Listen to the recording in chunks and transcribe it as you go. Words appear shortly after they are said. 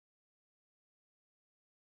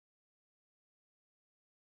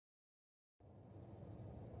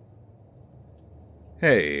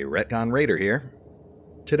Hey, RetconRaider here.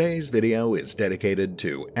 Today's video is dedicated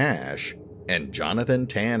to Ash and Jonathan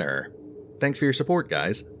Tanner. Thanks for your support,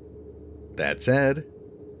 guys. That said,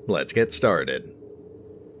 let's get started.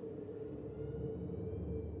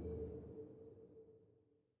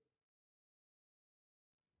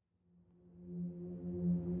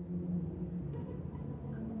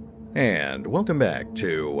 And welcome back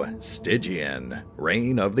to Stygian,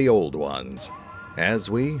 Reign of the Old Ones, as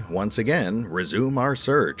we once again resume our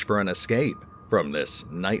search for an escape from this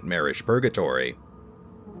nightmarish purgatory.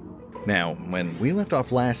 Now, when we left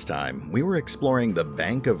off last time, we were exploring the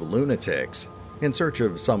Bank of Lunatics in search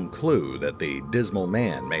of some clue that the Dismal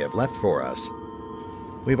Man may have left for us.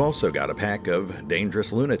 We've also got a pack of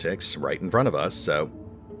dangerous lunatics right in front of us, so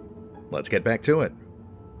let's get back to it.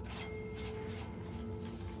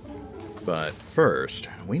 But first,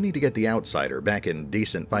 we need to get the outsider back in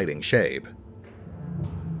decent fighting shape.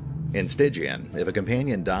 In Stygian, if a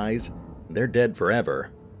companion dies, they're dead forever.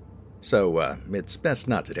 So, it's best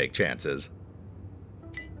not to take chances.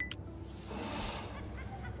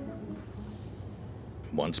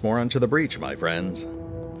 Once more onto the breach, my friends.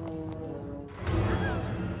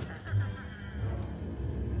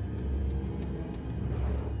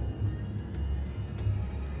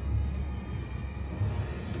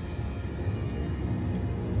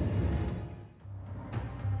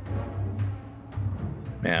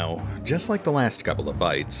 Now, just like the last couple of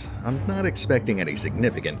fights, I'm not expecting any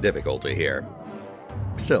significant difficulty here.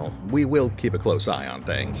 Still, we will keep a close eye on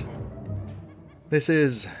things. This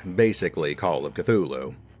is basically Call of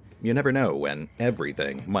Cthulhu. You never know when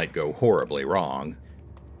everything might go horribly wrong.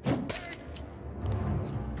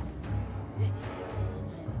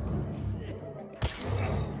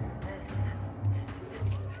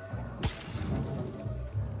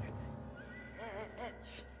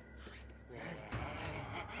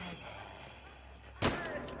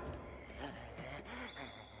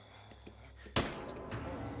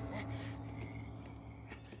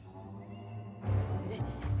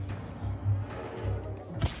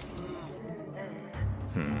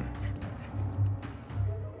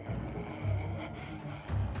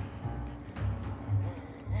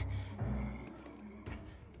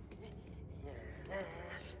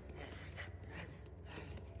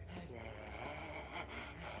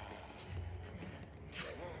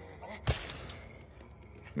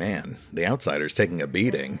 Man, the outsider's taking a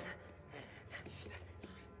beating.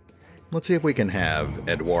 Let's see if we can have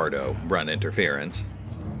Eduardo run interference.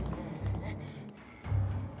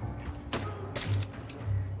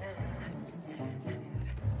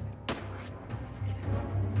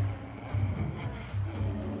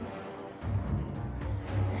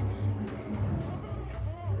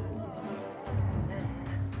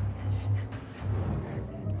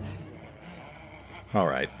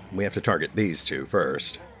 Alright, we have to target these two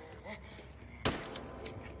first.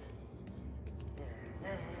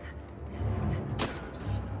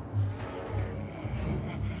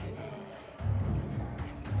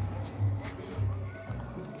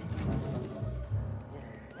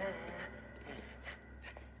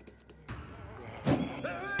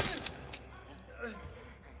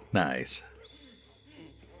 Nice.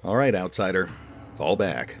 Alright, outsider. Fall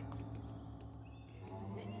back.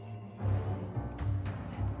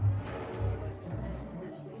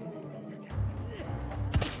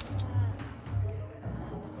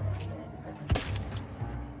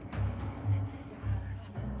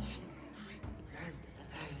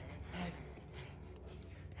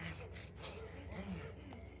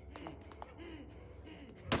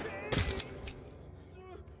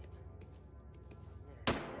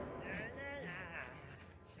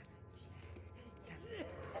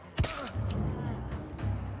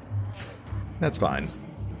 That's fine.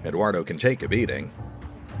 Eduardo can take a beating.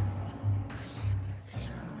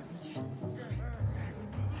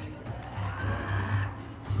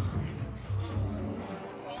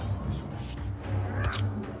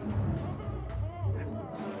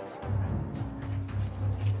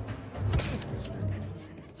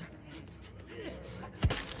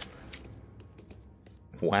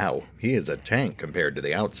 Wow, he is a tank compared to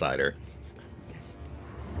the outsider.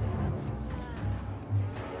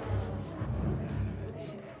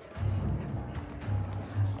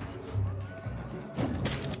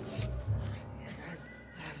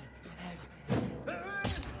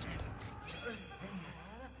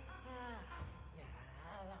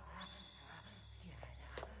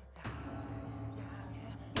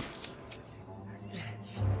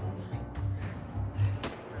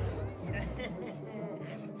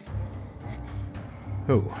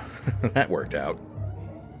 Ooh, that worked out.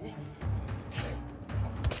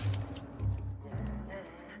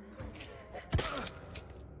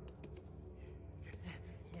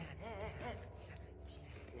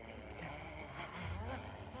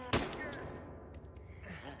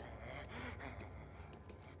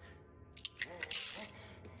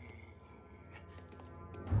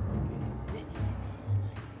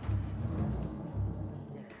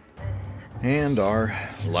 And our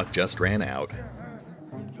luck just ran out.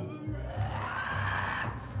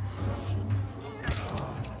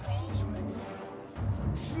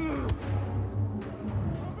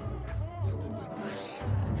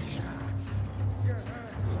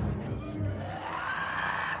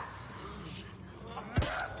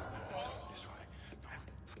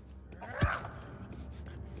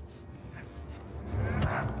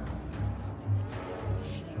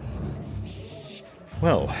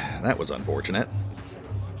 Well, that was unfortunate.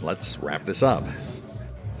 Let's wrap this up.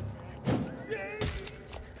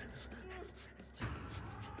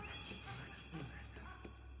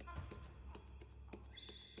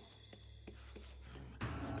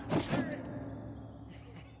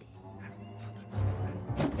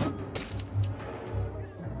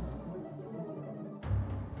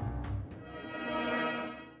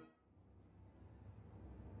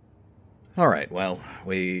 Alright, well,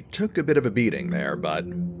 we took a bit of a beating there, but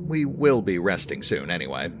we will be resting soon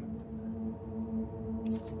anyway.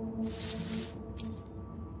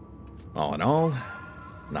 All in all,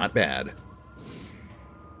 not bad.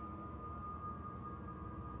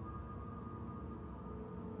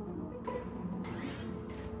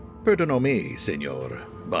 Pardon me, senor,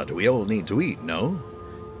 but we all need to eat, no?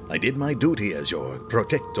 I did my duty as your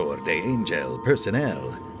protector de angel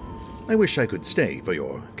personnel. I wish I could stay for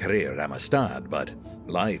your career amistad, but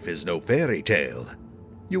life is no fairy tale.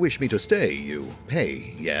 You wish me to stay, you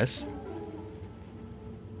pay, yes?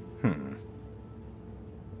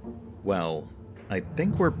 Well, I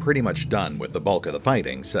think we're pretty much done with the bulk of the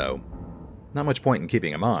fighting, so not much point in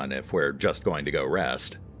keeping him on if we're just going to go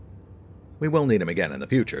rest. We will need him again in the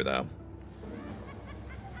future, though.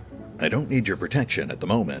 I don't need your protection at the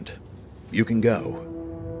moment. You can go.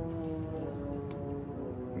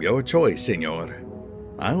 Your choice, senor.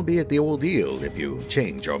 I'll be at the old deal if you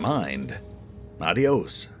change your mind.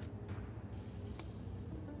 Adios.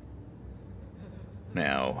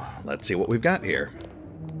 Now, let's see what we've got here.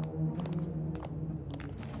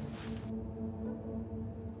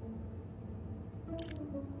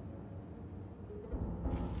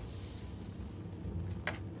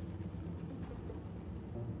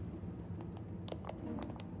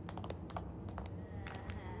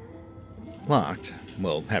 Locked.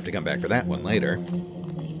 We'll have to come back for that one later.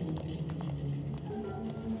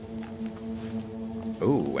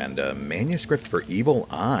 Ooh, and a manuscript for Evil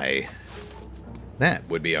Eye. That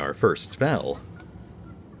would be our first spell.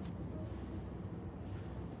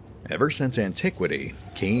 Ever since antiquity,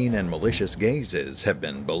 keen and malicious gazes have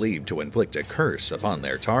been believed to inflict a curse upon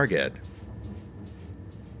their target.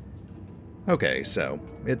 Okay, so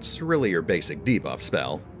it's really your basic debuff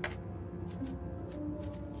spell.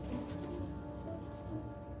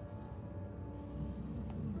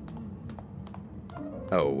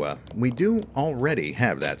 Oh, we do already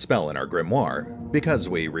have that spell in our grimoire, because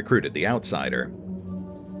we recruited the outsider.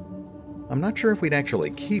 I'm not sure if we'd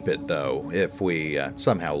actually keep it, though, if we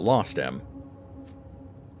somehow lost him.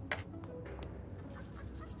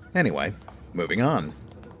 Anyway, moving on.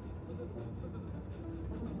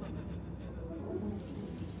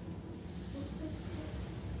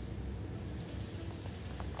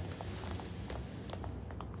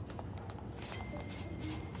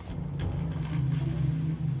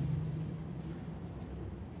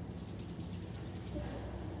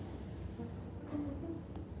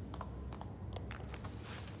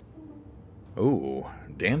 Ooh,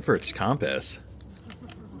 Danforth's compass.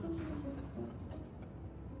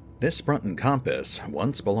 This Sprunton compass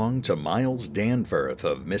once belonged to Miles Danforth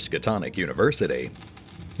of Miskatonic University.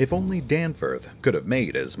 If only Danforth could have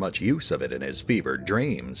made as much use of it in his fevered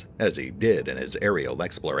dreams as he did in his aerial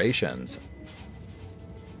explorations.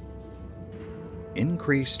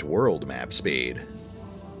 Increased world map speed.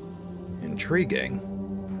 Intriguing.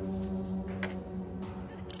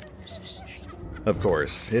 Of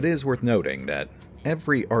course, it is worth noting that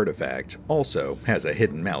every artifact also has a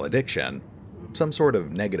hidden malediction, some sort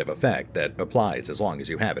of negative effect that applies as long as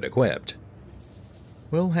you have it equipped.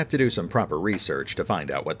 We'll have to do some proper research to find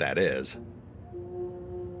out what that is.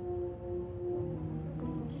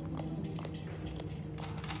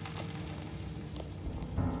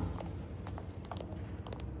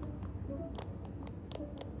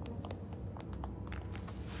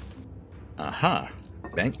 Aha!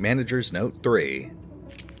 Bank Manager's Note 3.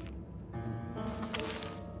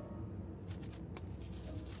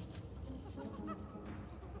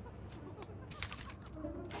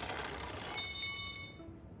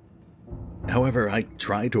 However, I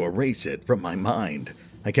try to erase it from my mind.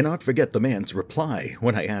 I cannot forget the man's reply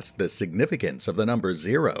when I asked the significance of the number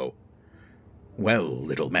 0. Well,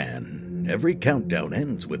 little man, every countdown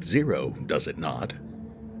ends with 0, does it not?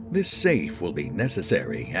 This safe will be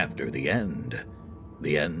necessary after the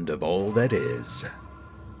end of all that is.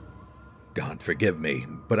 God forgive me,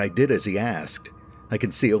 but I did as he asked. I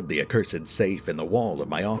concealed the accursed safe in the wall of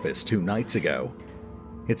my office 2 nights ago.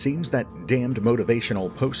 It seems that damned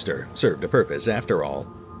motivational poster served a purpose after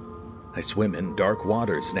all. I swim in dark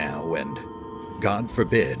waters now, and God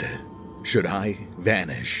forbid, should I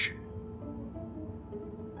vanish.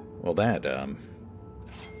 Well,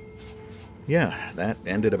 yeah, that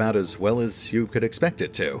ended about as well as you could expect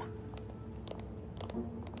it to.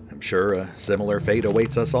 I'm sure a similar fate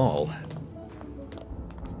awaits us all.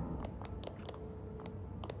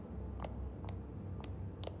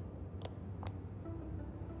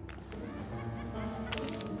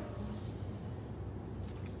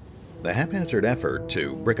 The haphazard effort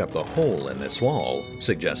to brick up the hole in this wall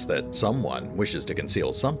suggests that someone wishes to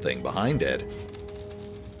conceal something behind it.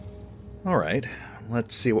 Alright,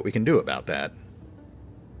 let's see what we can do about that.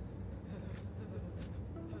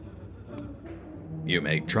 You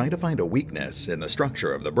may try to find a weakness in the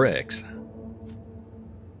structure of the bricks.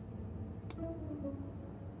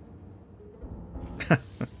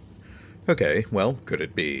 Okay, well, could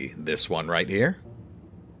it be this one right here?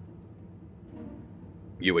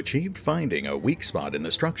 You achieved finding a weak spot in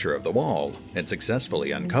the structure of the wall and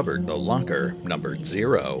successfully uncovered the locker numbered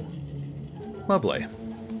 0. Lovely.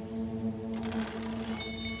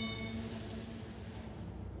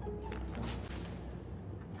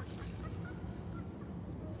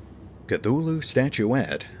 Cthulhu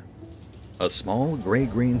statuette. A small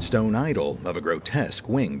gray-green stone idol of a grotesque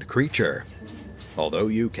winged creature. Although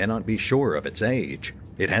you cannot be sure of its age,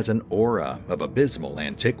 it has an aura of abysmal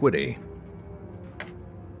antiquity.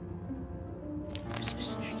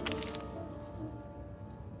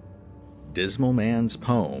 Dismal Man's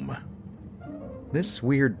poem. This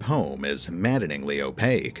weird poem is maddeningly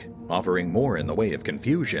opaque, offering more in the way of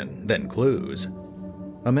confusion than clues.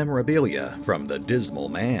 A memorabilia from the Dismal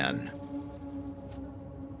Man.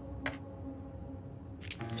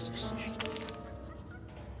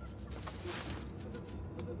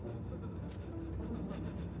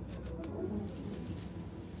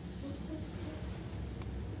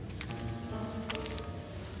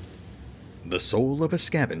 The soul of a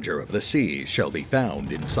scavenger of the seas shall be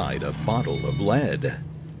found inside a bottle of lead.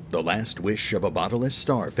 The last wish of a bodiless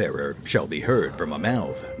starfarer shall be heard from a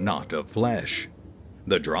mouth not of flesh.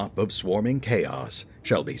 The drop of swarming chaos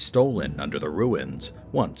shall be stolen under the ruins,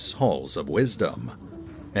 once halls of wisdom.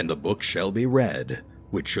 And the book shall be read,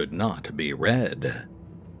 which should not be read.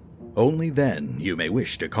 Only then you may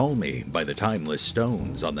wish to call me by the timeless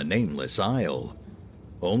stones on the nameless isle.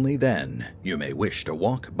 Only then you may wish to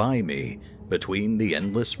walk by me between the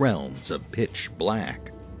endless realms of pitch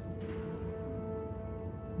black.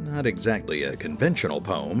 Not exactly a conventional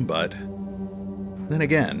poem, but then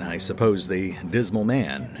again, I suppose the Dismal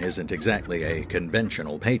Man isn't exactly a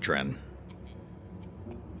conventional patron.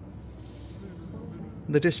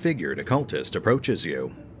 The disfigured occultist approaches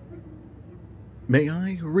you. May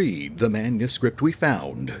I read the manuscript we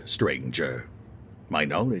found, stranger? My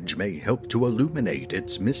knowledge may help to illuminate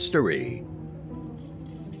its mystery.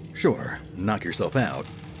 Sure, knock yourself out.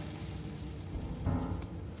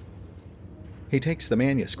 He takes the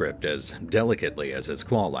manuscript as delicately as his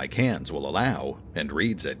claw-like hands will allow and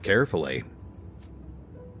reads it carefully.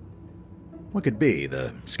 What could be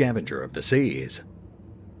the scavenger of the seas?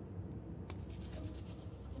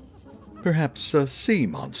 Perhaps a sea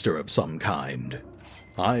monster of some kind.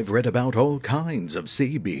 I've read about all kinds of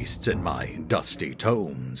sea beasts in my dusty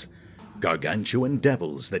tomes. Gargantuan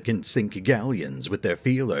devils that can sink galleons with their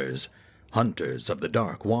feelers, hunters of the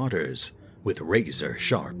dark waters with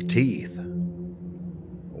razor-sharp teeth.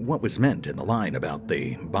 What was meant in the line about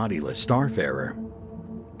the bodiless starfarer?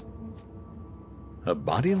 A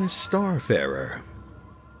bodiless starfarer?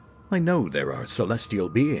 I know there are celestial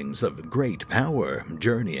beings of great power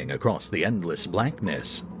journeying across the endless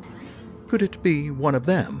blackness. Could it be one of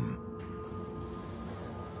them?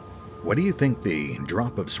 What do you think the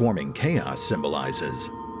drop of swarming chaos symbolizes?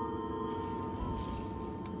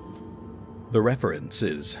 The reference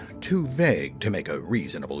is too vague to make a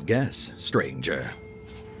reasonable guess, stranger.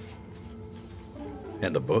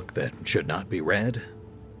 And the book that should not be read?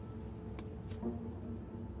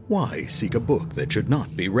 Why seek a book that should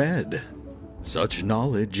not be read? Such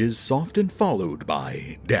knowledge is often followed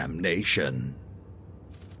by damnation.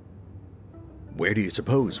 Where do you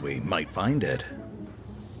suppose we might find it?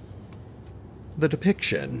 The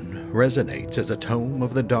depiction resonates as a tome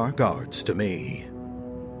of the dark arts to me.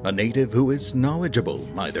 A native who is knowledgeable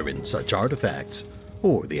either in such artifacts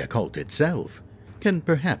or the occult itself can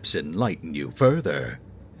perhaps enlighten you further.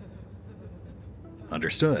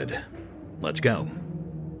 Understood. Let's go.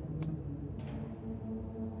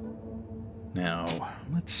 Now,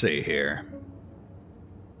 let's see here.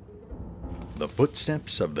 The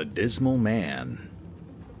Footsteps of the Dismal Man.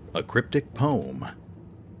 A cryptic poem.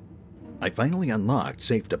 I finally unlocked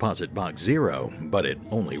Safe Deposit Box 0, but it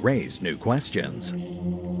only raised new questions.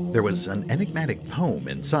 There was an enigmatic poem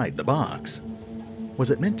inside the box.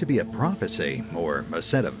 Was it meant to be a prophecy, or a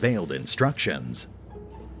set of veiled instructions?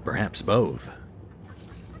 Perhaps both.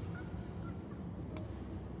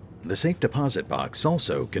 The safe deposit box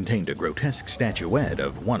also contained a grotesque statuette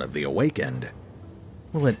of one of the awakened.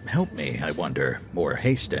 Will it help me, I wonder, or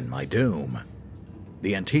hasten my doom?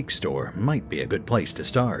 The antique store might be a good place to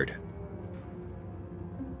start.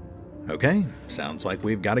 Okay, sounds like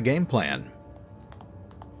we've got a game plan.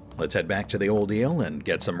 Let's head back to the old eel and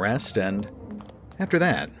get some rest, and after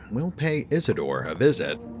that, we'll pay Isidore a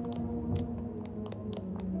visit.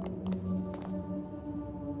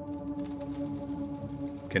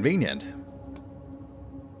 Convenient.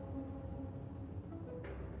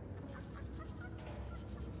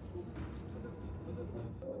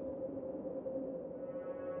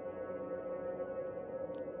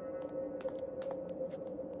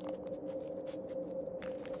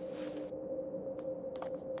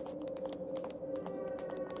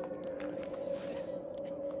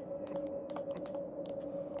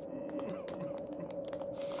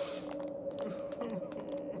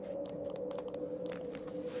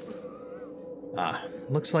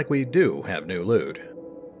 Looks like we do have new loot.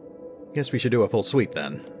 Guess we should do a full sweep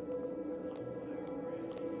then.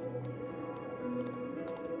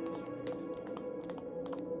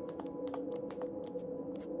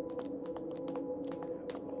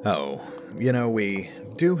 Oh, you know, we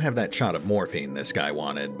do have that shot of morphine this guy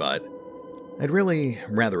wanted, but I'd really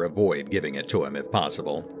rather avoid giving it to him if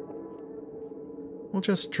possible. We'll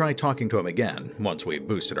just try talking to him again once we've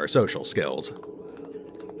boosted our social skills.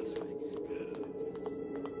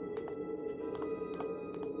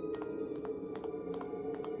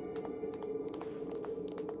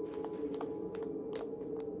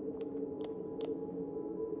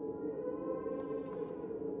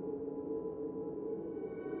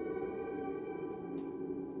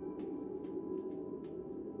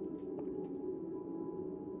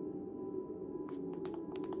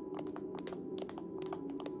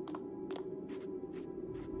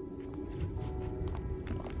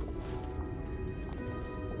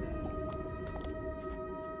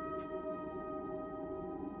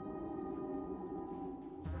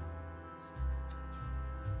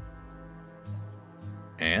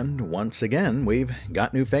 And once again, we've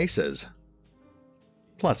got new faces.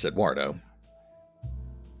 Plus Eduardo.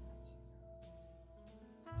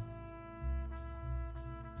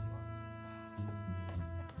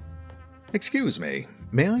 Excuse me,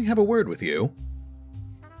 may I have a word with you?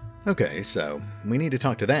 Okay, so we need to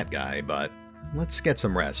talk to that guy, but let's get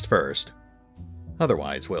some rest first.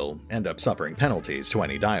 Otherwise, we'll end up suffering penalties to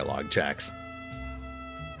any dialogue checks.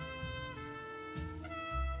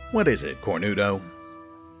 What is it, Cornudo?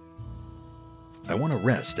 I want to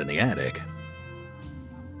rest in the attic.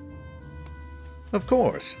 Of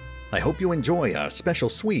course. I hope you enjoy our special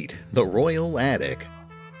suite, the Royal Attic.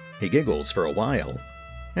 He giggles for a while.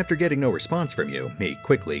 After getting no response from you, he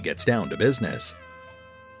quickly gets down to business.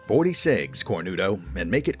 40 cigs, Cornudo,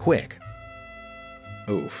 and make it quick.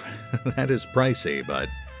 Oof, that is pricey, but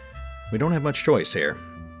we don't have much choice here.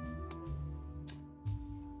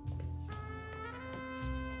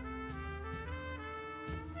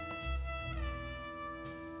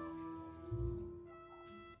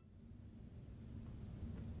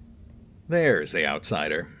 There's the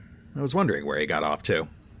outsider. I was wondering where he got off to.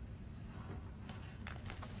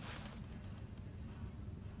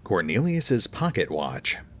 Cornelius's pocket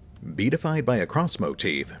watch. Beatified by a cross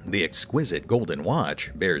motif, the exquisite golden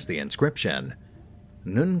watch bears the inscription,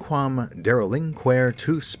 Nunquam derelinquere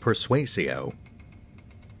tus persuasio.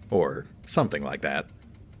 Or something like that.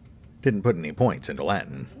 Didn't put any points into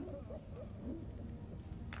Latin.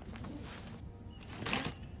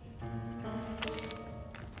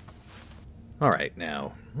 Alright,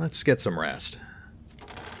 now, let's get some rest.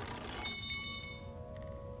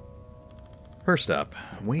 First up,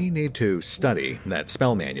 we need to study that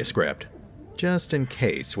spell manuscript, just in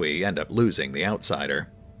case we end up losing the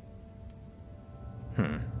outsider.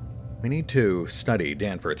 We need to study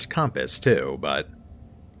Danforth's compass too, but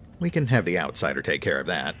we can have the outsider take care of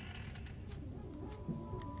that.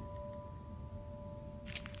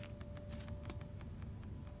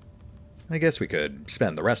 I guess we could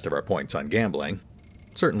spend the rest of our points on gambling.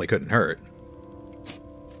 Certainly couldn't hurt.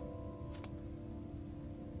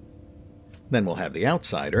 Then we'll have the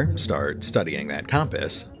outsider start studying that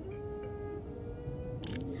compass.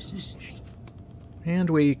 And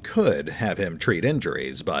we could have him treat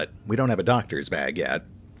injuries, but we don't have a doctor's bag yet.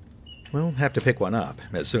 We'll have to pick one up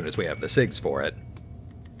as soon as we have the SIGs for it.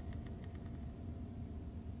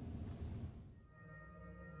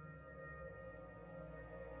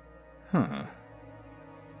 Huh.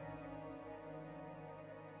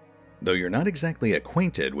 Though you're not exactly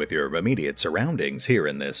acquainted with your immediate surroundings here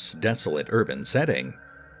in this desolate urban setting,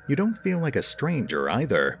 you don't feel like a stranger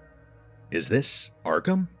either. Is this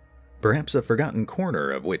Arkham? Perhaps a forgotten corner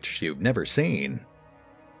of which you've never seen.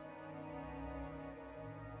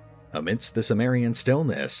 Amidst the Sumerian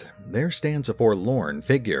stillness, there stands a forlorn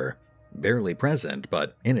figure, barely present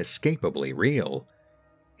but inescapably real.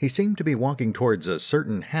 He seemed to be walking towards a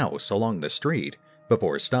certain house along the street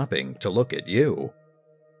before stopping to look at you.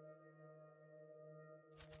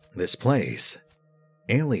 This place,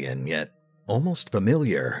 alien yet almost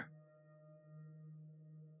familiar.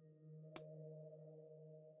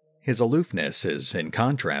 His aloofness is in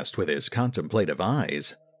contrast with his contemplative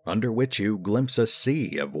eyes, under which you glimpse a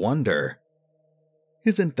sea of wonder.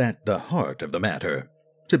 Isn't that the heart of the matter?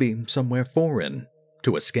 To be somewhere foreign,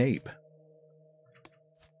 to escape.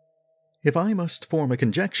 If I must form a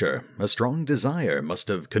conjecture, a strong desire must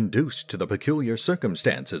have conduced to the peculiar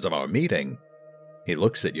circumstances of our meeting. He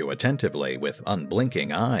looks at you attentively with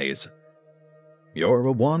unblinking eyes. You're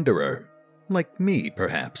a wanderer, like me,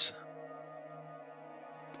 perhaps.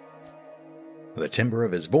 The timbre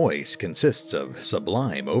of his voice consists of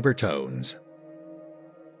sublime overtones.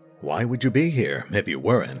 Why would you be here if you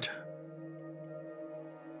weren't?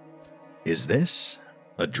 Is this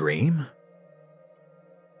a dream?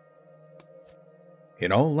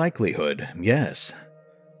 In all likelihood, yes.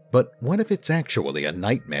 But what if it's actually a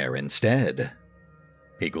nightmare instead?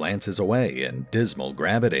 He glances away in dismal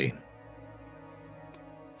gravity.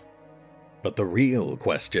 But the real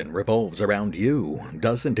question revolves around you,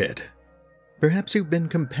 doesn't it? Perhaps you've been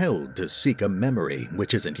compelled to seek a memory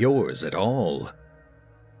which isn't yours at all.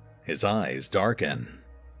 His eyes darken.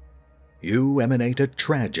 You emanate a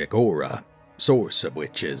tragic aura, source of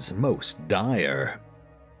which is most dire.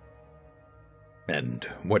 And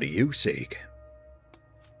what do you seek?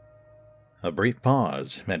 A brief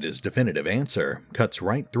pause, and his definitive answer cuts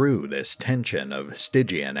right through this tension of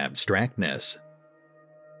Stygian abstractness.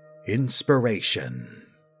 Inspiration.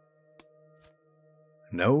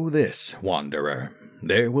 Know this, wanderer.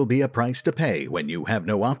 There will be a price to pay when you have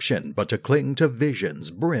no option but to cling to visions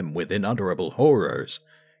brim with unutterable horrors,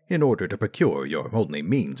 in order to procure your only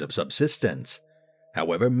means of subsistence,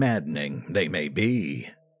 however maddening they may be.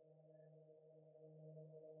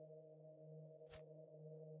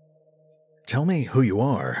 Tell me who you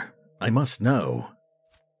are. I must know.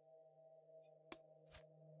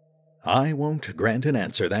 I won't grant an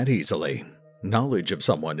answer that easily. Knowledge of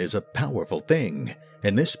someone is a powerful thing,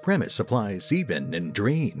 and this premise applies even in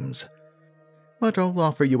dreams. But I'll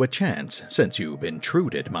offer you a chance since you've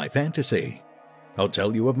intruded my fantasy. I'll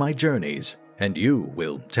tell you of my journeys, and you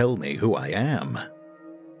will tell me who I am.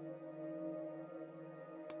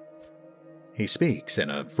 He speaks in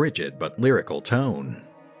a frigid but lyrical tone.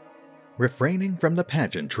 Refraining from the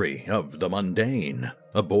pageantry of the mundane,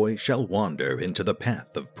 a boy shall wander into the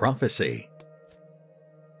path of prophecy.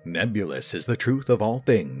 Nebulous is the truth of all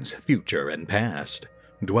things, future and past,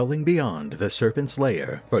 dwelling beyond the serpent's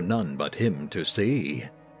lair for none but him to see.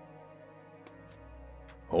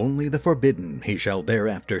 Only the forbidden he shall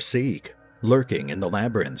thereafter seek, lurking in the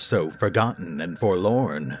labyrinth so forgotten and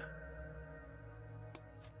forlorn.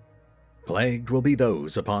 Plagued will be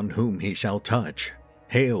those upon whom he shall touch,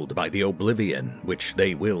 hailed by the oblivion which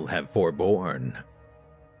they will have forborne.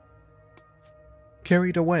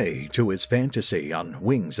 Carried away to his fantasy on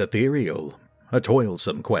wings ethereal, a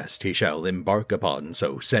toilsome quest he shall embark upon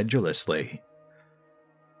so sedulously.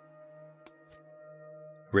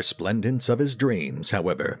 Resplendence of his dreams,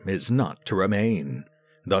 however, is not to remain.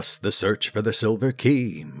 Thus the search for the silver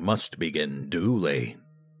key must begin duly.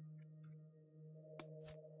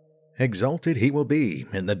 Exalted he will be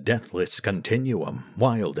in the deathless continuum,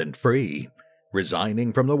 wild and free,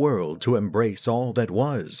 resigning from the world to embrace all that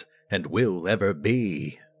was and will ever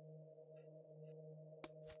be.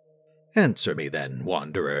 Answer me then,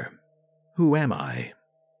 wanderer. Who am I?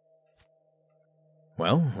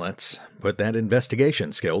 Well, let's put that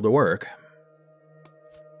investigation skill to work.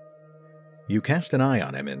 You cast an eye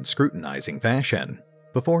on him in scrutinizing fashion,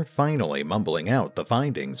 before finally mumbling out the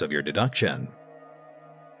findings of your deduction.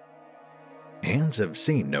 Hands have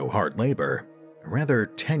seen no hard labor, rather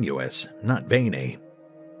tenuous, not veiny.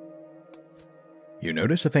 You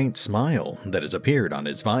notice a faint smile that has appeared on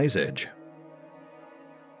his visage.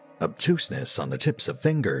 obtuseness on the tips of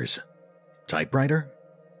fingers. Typewriter?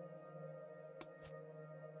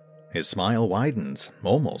 His smile widens,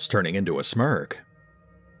 almost turning into a smirk.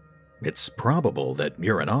 It's probable that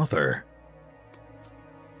you're an author.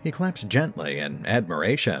 He claps gently in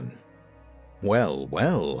admiration. Well,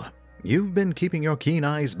 well, you've been keeping your keen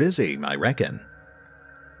eyes busy, I reckon.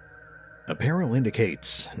 Apparel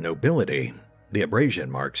indicates nobility, the abrasion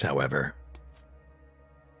marks, however.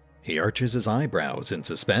 He arches his eyebrows in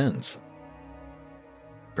suspense.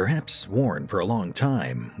 Perhaps worn for a long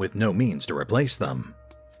time, with no means to replace them.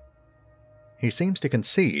 He seems to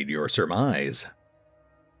concede your surmise,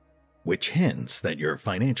 which hints that your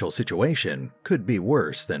financial situation could be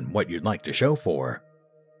worse than what you'd like to show for.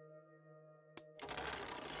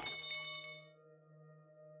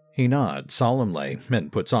 He nods solemnly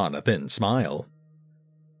and puts on a thin smile.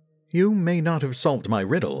 You may not have solved my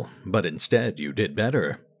riddle, but instead you did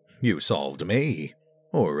better. You solved me,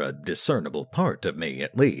 or a discernible part of me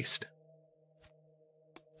at least.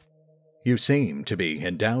 You seem to be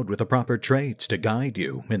endowed with the proper traits to guide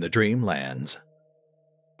you in the Dreamlands.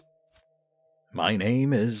 My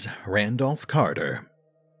name is Randolph Carter.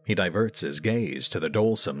 He diverts his gaze to the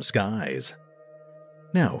dulcet skies.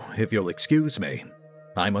 Now, if you'll excuse me,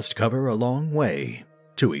 I must cover a long way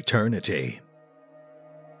to eternity.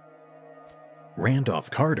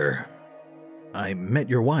 Randolph Carter? I met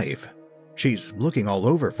your wife. She's looking all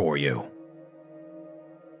over for you.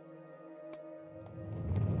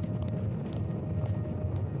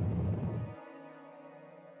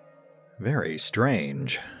 Very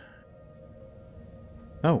strange.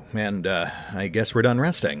 Oh, and I guess we're done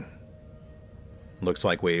resting. Looks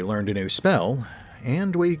like we learned a new spell,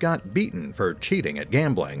 and we got beaten for cheating at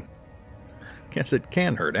gambling. Guess it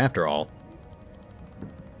can hurt after all.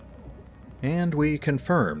 And we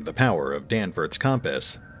confirmed the power of Danforth's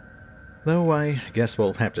compass, though I guess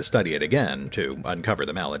we'll have to study it again to uncover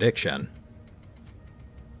the malediction.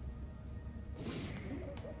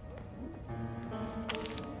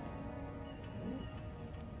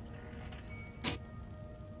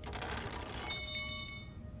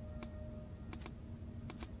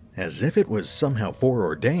 As if it was somehow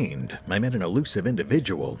foreordained, I met an elusive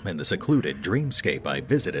individual in the secluded dreamscape I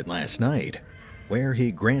visited last night, where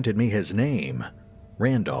he granted me his name,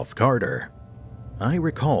 Randolph Carter. I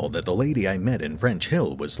recall that the lady I met in French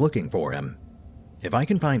Hill was looking for him. If I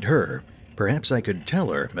can find her, perhaps I could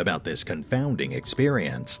tell her about this confounding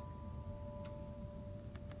experience.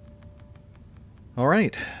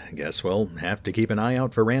 Alright, guess we'll have to keep an eye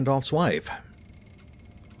out for Randolph's wife.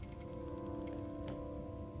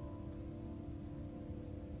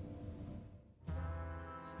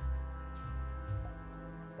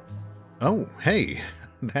 Oh, hey,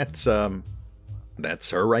 that's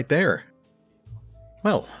her right there.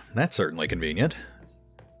 Well, that's certainly convenient.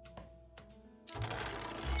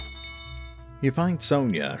 You find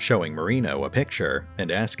Sonia showing Marino a picture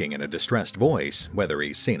and asking in a distressed voice whether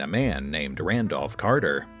he's seen a man named Randolph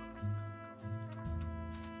Carter.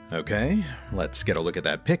 Okay, let's get a look at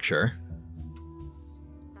that picture.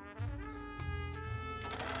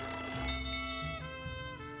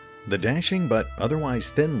 The dashing but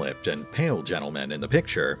otherwise thin-lipped and pale gentleman in the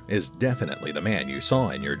picture is definitely the man you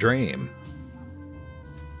saw in your dream.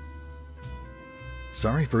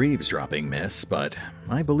 Sorry for eavesdropping, miss, but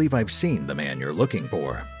I believe I've seen the man you're looking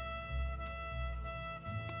for.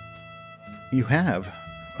 You have?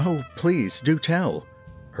 Oh, please, do tell.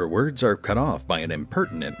 Her words are cut off by an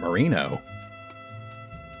impertinent Marino.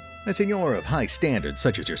 A senor of high standards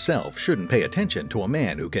such as yourself shouldn't pay attention to a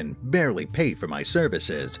man who can barely pay for my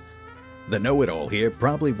services. The know-it-all here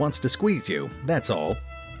probably wants to squeeze you, that's all.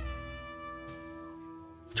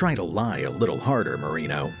 Try to lie a little harder,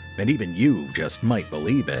 Marino, and even you just might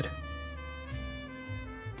believe it.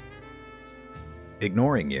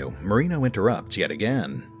 Ignoring you, Marino interrupts yet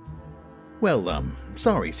again. Well,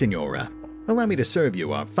 sorry, senora. Allow me to serve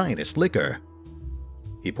you our finest liquor.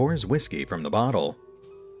 He pours whiskey from the bottle.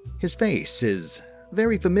 His face is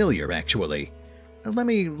very familiar, actually. Let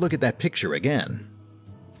me look at that picture again.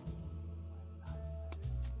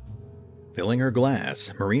 Filling her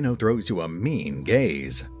glass, Marino throws you a mean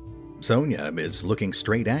gaze. Sonia is looking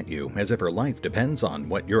straight at you as if her life depends on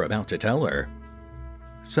what you're about to tell her.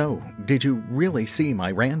 So, did you really see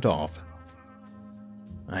my Randolph?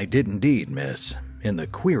 I did indeed, miss, in the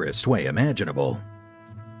queerest way imaginable.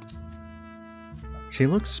 She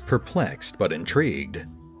looks perplexed but intrigued.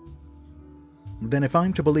 Then if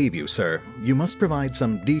I'm to believe you, sir, you must provide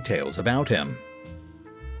some details about him.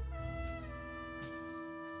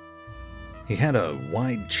 He had a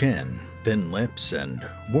wide chin, thin lips, and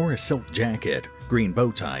wore a silk jacket, green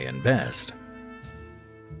bow tie, and vest.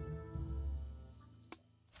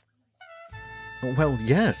 Well,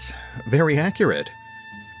 yes, very accurate.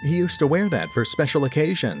 He used to wear that for special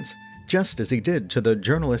occasions, just as he did to the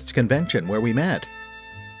journalists' convention where we met.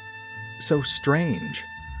 So strange.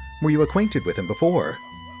 Were you acquainted with him before?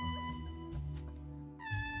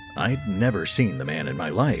 I'd never seen the man in my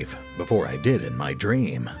life before I did in my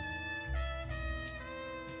dream.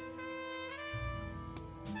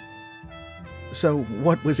 So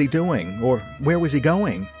what was he doing, or where was he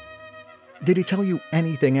going? Did he tell you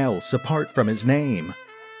anything else apart from his name?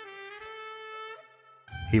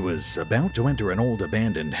 He was about to enter an old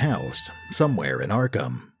abandoned house somewhere in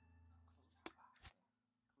Arkham.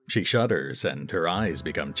 She shudders and her eyes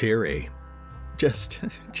become teary. Just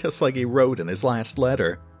like he wrote in his last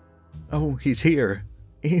letter. Oh, he's here.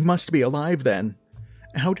 He must be alive then.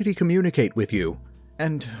 How did he communicate with you?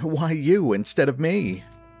 And why you instead of me?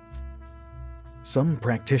 Some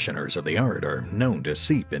practitioners of the art are known to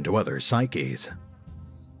seep into other psyches.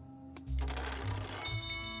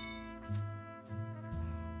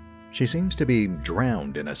 She seems to be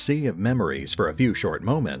drowned in a sea of memories for a few short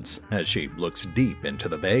moments as she looks deep into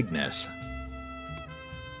the vagueness.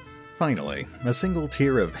 Finally, a single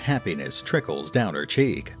tear of happiness trickles down her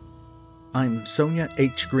cheek. I'm Sonia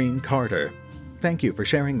H. Green Carter. Thank you for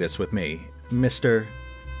sharing this with me, Mr.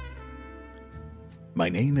 My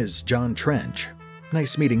name is John Trench.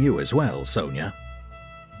 Nice meeting you as well, Sonia.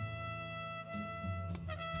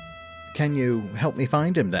 Can you help me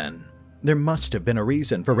find him then? There must have been a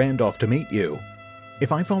reason for Randolph to meet you.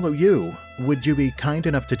 If I follow you, would you be kind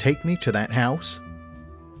enough to take me to that house?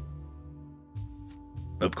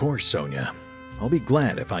 Of course, Sonia. I'll be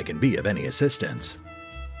glad if I can be of any assistance.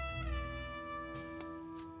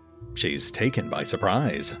 She's taken by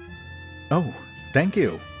surprise. Oh, thank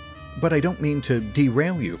you. But I don't mean to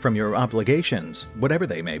derail you from your obligations, whatever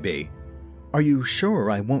they may be. Are you sure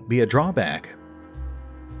I won't be a drawback?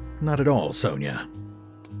 Not at all, Sonia.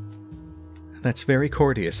 That's very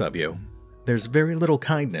courteous of you. There's very little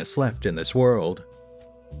kindness left in this world.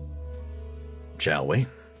 Shall we?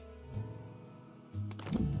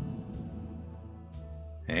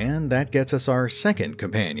 And that gets us our second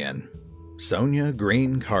companion, Sonia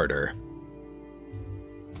Green Carter.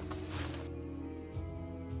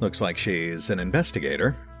 Looks like she's an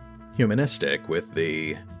investigator, humanistic with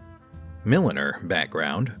the milliner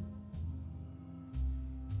background.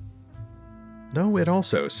 Though it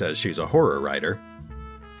also says she's a horror writer.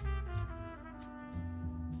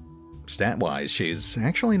 Stat-wise, she's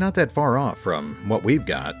actually not that far off from what we've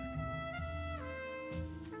got.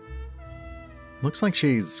 Looks like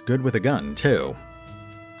she's good with a gun, too.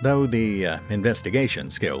 Though the investigation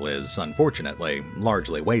skill is, unfortunately,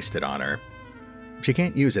 largely wasted on her. She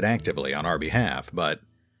can't use it actively on our behalf, but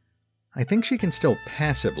I think she can still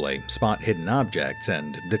passively spot hidden objects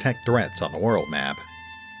and detect threats on the world map.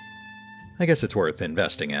 I guess it's worth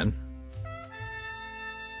investing in.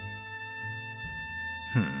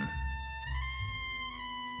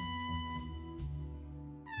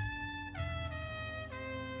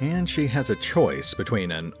 And she has a choice between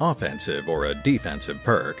an offensive or a defensive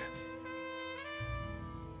perk.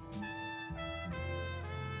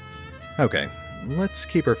 Okay, let's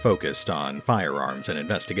keep her focused on firearms and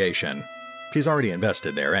investigation. She's already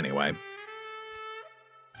invested there anyway.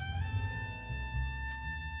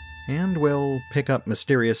 And we'll pick up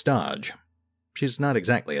Mysterious Dodge. She's not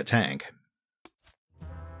exactly a tank.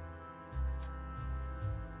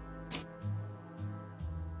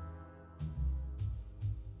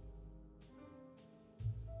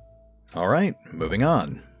 Alright, moving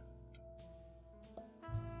on.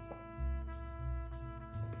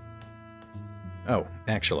 Oh,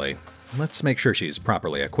 actually, let's make sure she's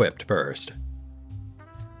properly equipped first.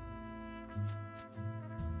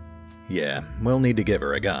 Yeah, we'll need to give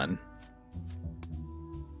her a gun.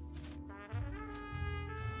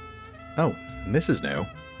 Oh, this is new.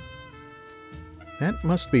 That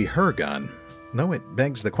must be her gun, though it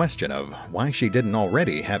begs the question of why she didn't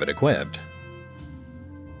already have it equipped.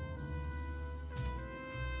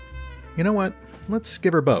 You know what? Let's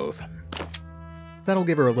give her both. That'll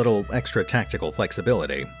give her a little extra tactical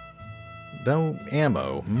flexibility. Though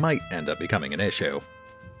ammo might end up becoming an issue.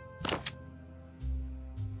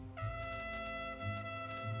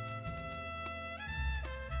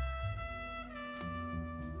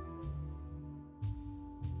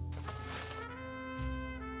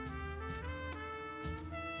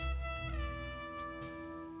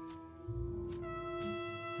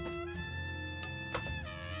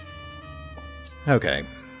 Okay,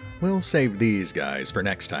 we'll save these guys for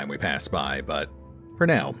next time we pass by, but for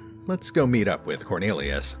now, let's go meet up with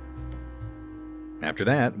Cornelius. After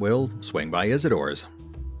that, we'll swing by Isidore's.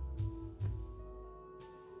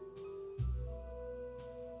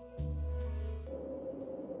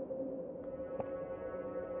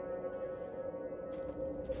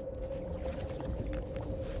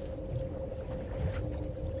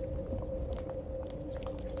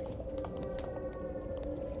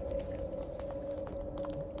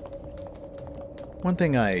 One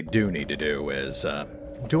thing I do need to do is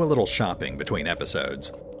do a little shopping between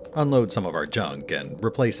episodes. Unload some of our junk and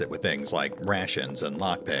replace it with things like rations and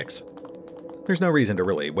lockpicks. There's no reason to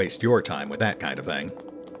really waste your time with that kind of thing.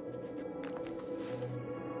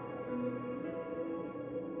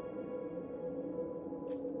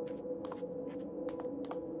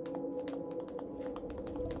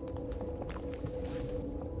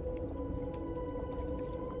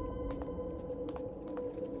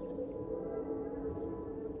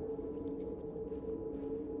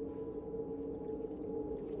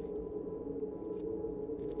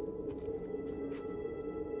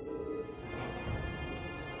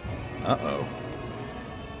 Uh-oh.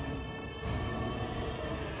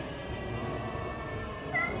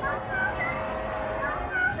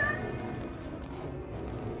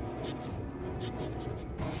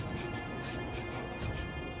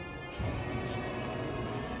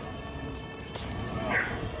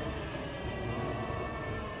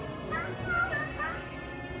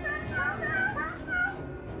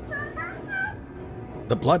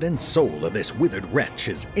 The blood and soul of this withered wretch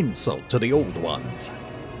is insult to the old ones.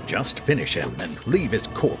 Just finish him and leave his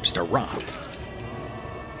corpse to rot.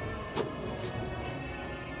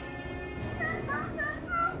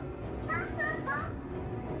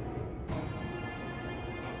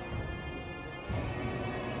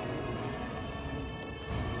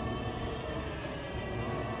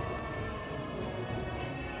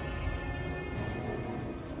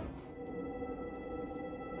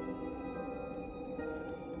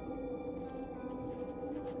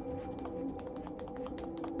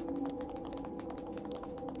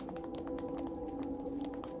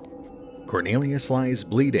 Cornelius lies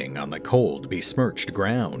bleeding on the cold, besmirched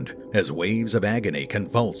ground as waves of agony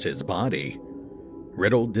convulse his body.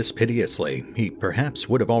 Riddled dispiteously, he perhaps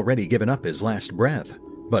would have already given up his last breath,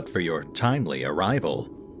 but for your timely arrival.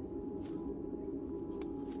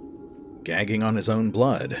 Gagging on his own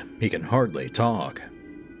blood, he can hardly talk.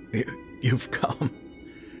 You've come.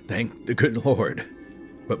 Thank the good Lord.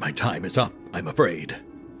 But my time is up, I'm afraid.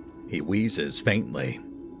 He wheezes faintly.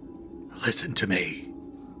 Listen to me.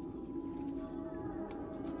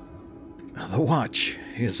 The watch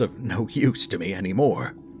is of no use to me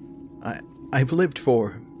anymore. I've lived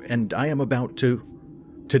for, and I am about to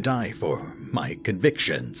die for my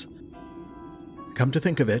convictions. Come to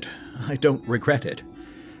think of it, I don't regret it.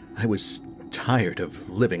 I was tired of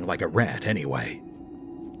living like a rat anyway.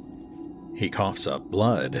 He coughs up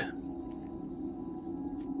blood.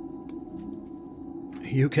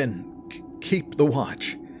 You can keep the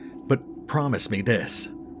watch, but promise me this.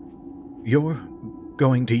 You're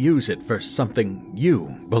going to use it for something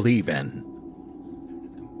you believe in.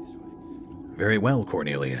 Very well,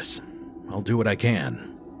 Cornelius. I'll do what I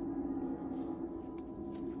can.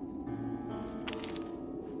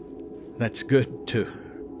 That's good to...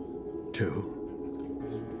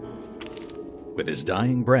 With his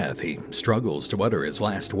dying breath, he struggles to utter his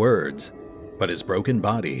last words, but his broken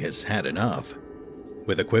body has had enough.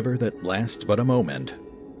 With a quiver that lasts but a moment,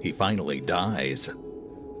 he finally dies.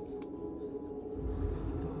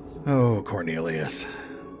 Oh, Cornelius.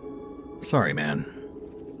 Sorry, man.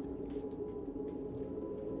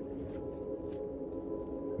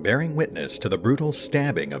 Bearing witness to the brutal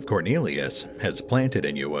stabbing of Cornelius has planted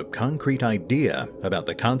in you a concrete idea about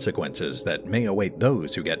the consequences that may await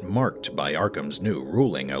those who get marked by Arkham's new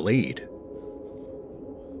ruling elite.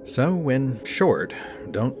 So, in short,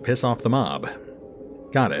 don't piss off the mob.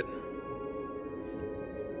 Got it.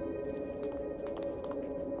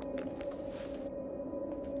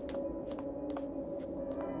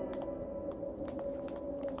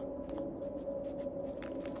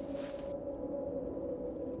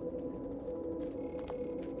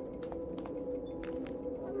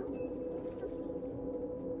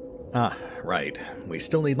 Ah, right. We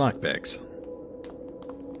still need lockpicks.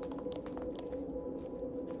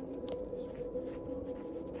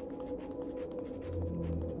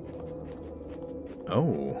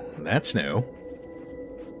 Oh, that's new.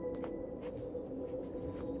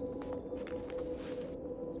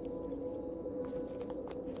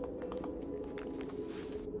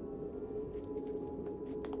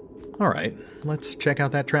 Alright, let's check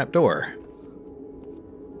out that trapdoor.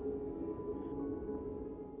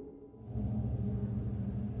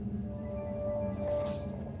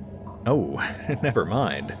 Oh, never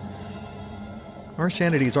mind. Our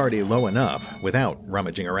sanity's already low enough without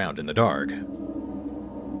rummaging around in the dark.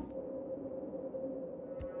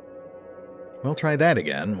 We'll try that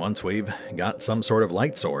again once we've got some sort of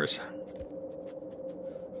light source.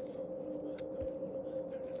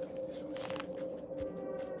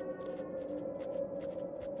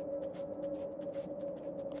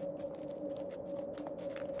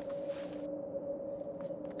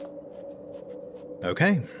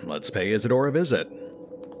 Okay, let's pay Isidore a visit.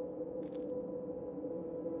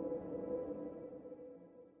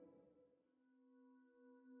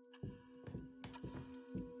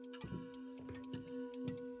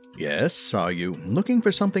 Yes, are you looking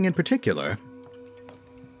for something in particular?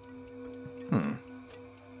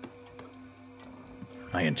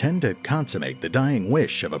 I intend to consummate the dying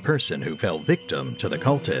wish of a person who fell victim to the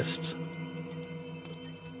cultists.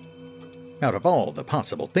 Out of all the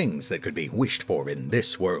possible things that could be wished for in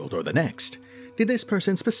this world or the next, did this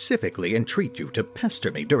person specifically entreat you to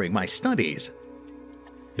pester me during my studies?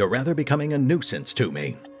 You're rather becoming a nuisance to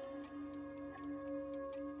me.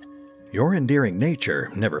 Your endearing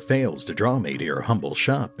nature never fails to draw me to your humble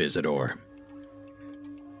shop, Isidore.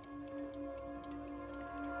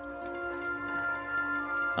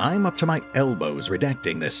 I'm up to my elbows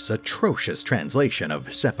redacting this atrocious translation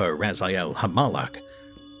of Sefer Raziel Hamalak,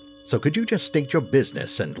 so could you just state your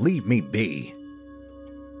business and leave me be?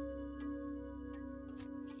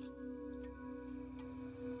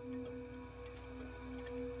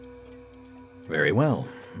 Very well.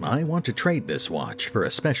 I want to trade this watch for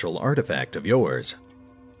a special artifact of yours.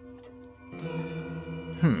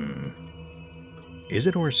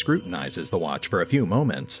 Isidore scrutinizes the watch for a few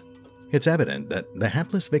moments. It's evident that the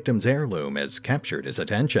hapless victim's heirloom has captured his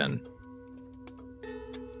attention.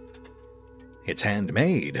 It's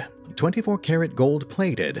handmade, 24-karat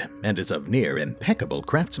gold-plated, and is of near impeccable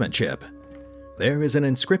craftsmanship. There is an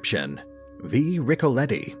inscription, V.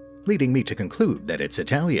 Ricoletti, leading me to conclude that it's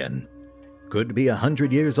Italian. Could be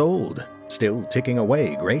 100 years old, still ticking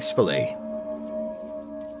away gracefully.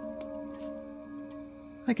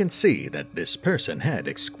 I can see that this person had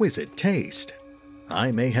exquisite taste.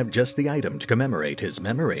 I may have just the item to commemorate his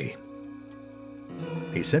memory.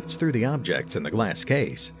 He sifts through the objects in the glass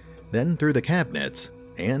case, then through the cabinets,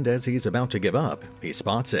 and as he's about to give up, he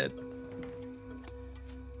spots it.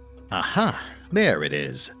 Aha! There it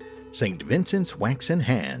is! St. Vincent's waxen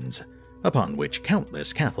hands, upon which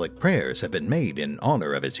countless Catholic prayers have been made in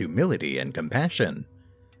honor of his humility and compassion.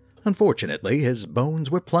 Unfortunately, his bones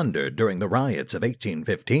were plundered during the riots of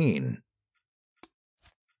 1815.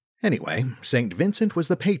 Anyway, St. Vincent was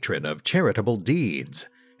the patron of charitable deeds,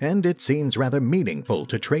 and it seems rather meaningful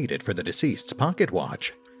to trade it for the deceased's pocket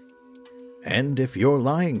watch. And if you're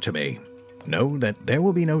lying to me, know that there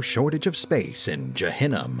will be no shortage of space in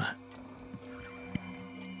Jehannam.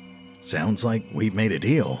 Sounds like we've made a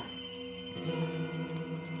deal.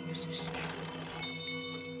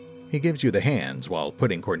 He gives you the hands while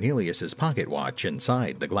putting Cornelius's pocket watch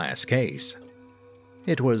inside the glass case.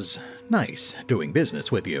 It was nice doing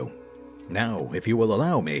business with you. Now, if you will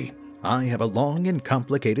allow me, I have a long and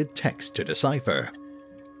complicated text to decipher.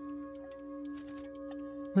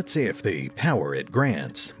 Let's see if the power it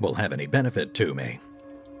grants will have any benefit to me.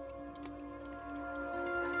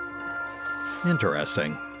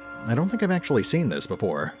 Interesting. I don't think I've actually seen this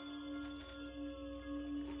before.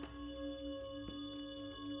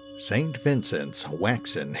 St. Vincent's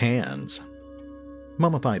waxen hands.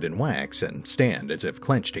 Mummified in wax and stand as if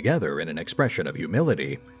clenched together in an expression of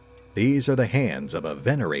humility, these are the hands of a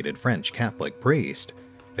venerated French Catholic priest,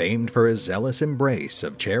 famed for his zealous embrace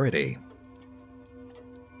of charity.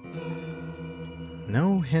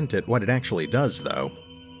 No hint at what it actually does, though.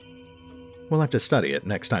 We'll have to study it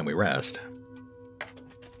next time we rest.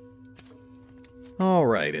 All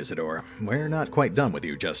right, Isidore, we're not quite done with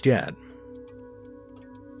you just yet.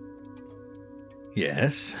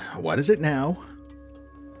 Yes, what is it now?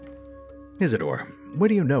 Isidore, what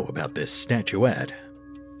do you know about this statuette?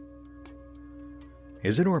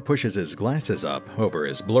 Isidore pushes his glasses up over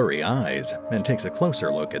his blurry eyes and takes a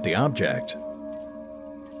closer look at the object.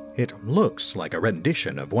 It looks like a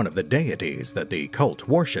rendition of one of the deities that the cult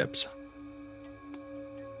worships.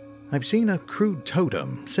 I've seen a crude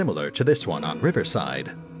totem similar to this one on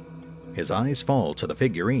Riverside. His eyes fall to the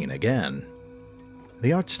figurine again.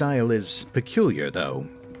 The art style is peculiar, though.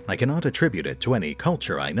 I cannot attribute it to any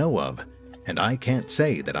culture I know of, and I can't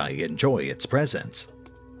say that I enjoy its presence.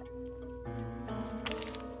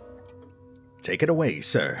 Take it away,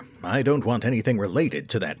 sir. I don't want anything related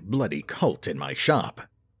to that bloody cult in my shop.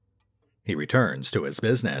 He returns to his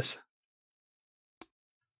business.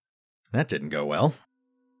 That didn't go well.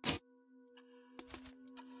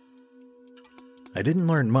 I didn't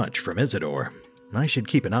learn much from Isidore. I should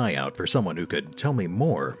keep an eye out for someone who could tell me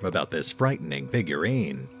more about this frightening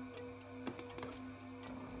figurine.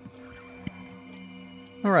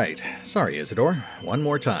 Alright, sorry Isidore, one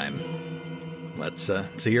more time. Let's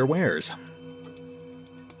see your wares.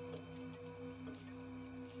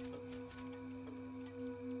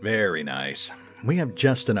 Very nice. We have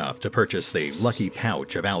just enough to purchase the lucky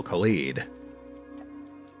pouch of Al-Khalid.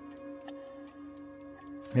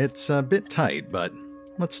 It's a bit tight, but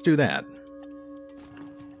let's do that.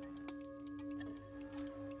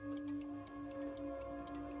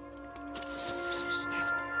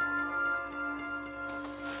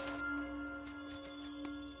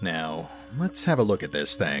 Now, let's have a look at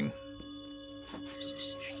this thing.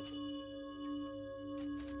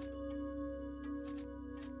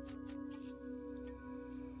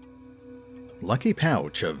 Lucky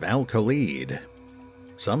Pouch of Al-Khalid.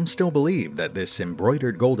 Some still believe that this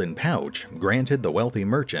embroidered golden pouch granted the wealthy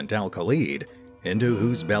merchant Al-Khalid, into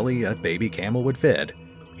whose belly a baby camel would fit,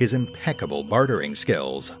 his impeccable bartering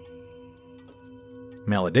skills.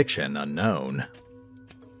 Malediction unknown.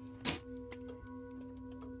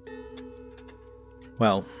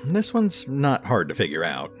 Well, this one's not hard to figure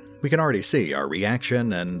out. We can already see our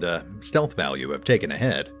reaction and stealth value have taken a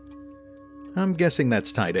hit. I'm guessing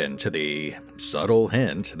that's tied into the subtle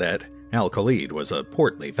hint that Al-Khalid was a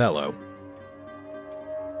portly fellow.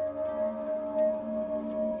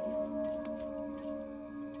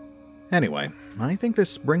 Anyway, I think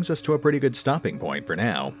this brings us to a pretty good stopping point for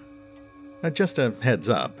now. Just a heads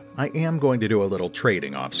up, I am going to do a little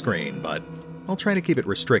trading off screen, but I'll try to keep it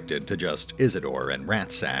restricted to just Isidore and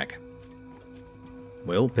Ratsack.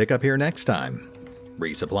 We'll pick up here next time,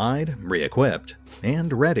 resupplied, re-equipped,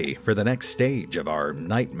 and ready for the next stage of our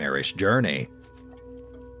nightmarish journey.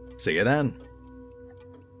 See you then.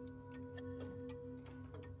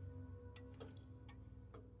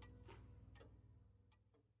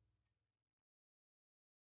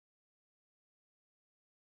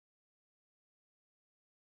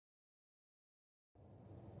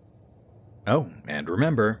 Oh, and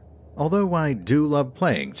remember, although I do love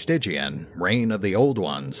playing Stygian, Reign of the Old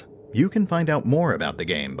Ones, you can find out more about the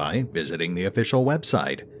game by visiting the official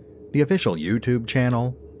website, the official YouTube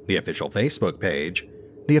channel, the official Facebook page,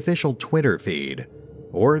 the official Twitter feed,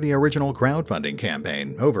 or the original crowdfunding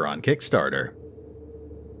campaign over on Kickstarter.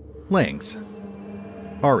 Links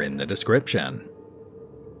are in the description.